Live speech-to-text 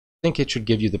think it should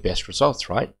give you the best results,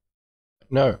 right?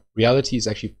 No, reality is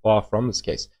actually far from this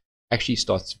case. It actually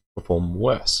starts to perform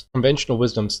worse. Conventional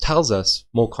wisdom tells us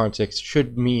more context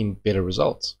should mean better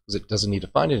results because it doesn't need to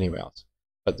find anywhere else.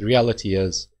 But the reality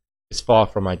is, it's far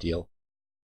from ideal.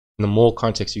 And the more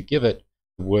context you give it,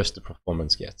 the worse the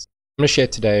performance gets. I'm going to share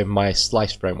today my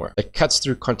slice framework that cuts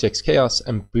through context chaos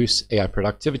and boosts AI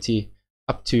productivity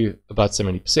up to about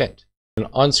 70%. And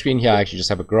on screen here, I actually just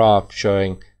have a graph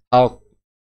showing how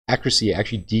accuracy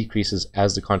actually decreases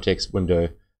as the context window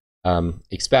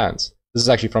expands. This is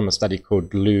actually from a study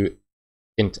called Liu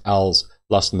et al.'s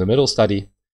Lost in the Middle study.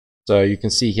 So you can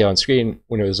see here on screen,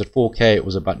 when it was at 4K, it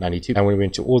was about 92. And when we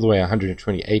went to all the way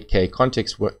 128K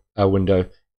context window,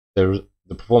 the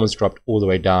performance dropped all the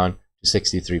way down to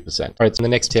 63%. All right, so in the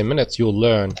next 10 minutes, you'll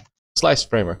learn SLICE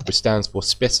framework, which stands for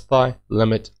specify,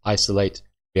 limit, isolate,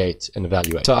 create, and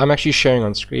evaluate. So I'm actually showing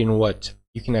on screen what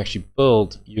you can actually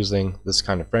build using this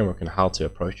kind of framework and how to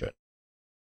approach it.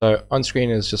 So on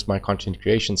screen is just my content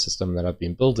creation system that I've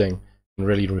been building and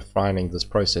really refining this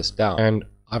process down. And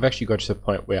I've actually got to a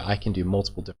point where I can do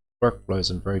multiple different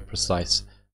workflows and very precise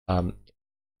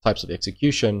types of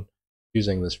execution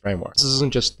using this framework. This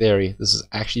isn't just theory, this is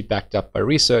actually backed up by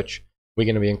research. We're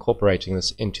going to be incorporating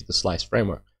this into the SLICE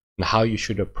framework and how you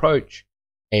should approach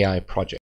AI projects.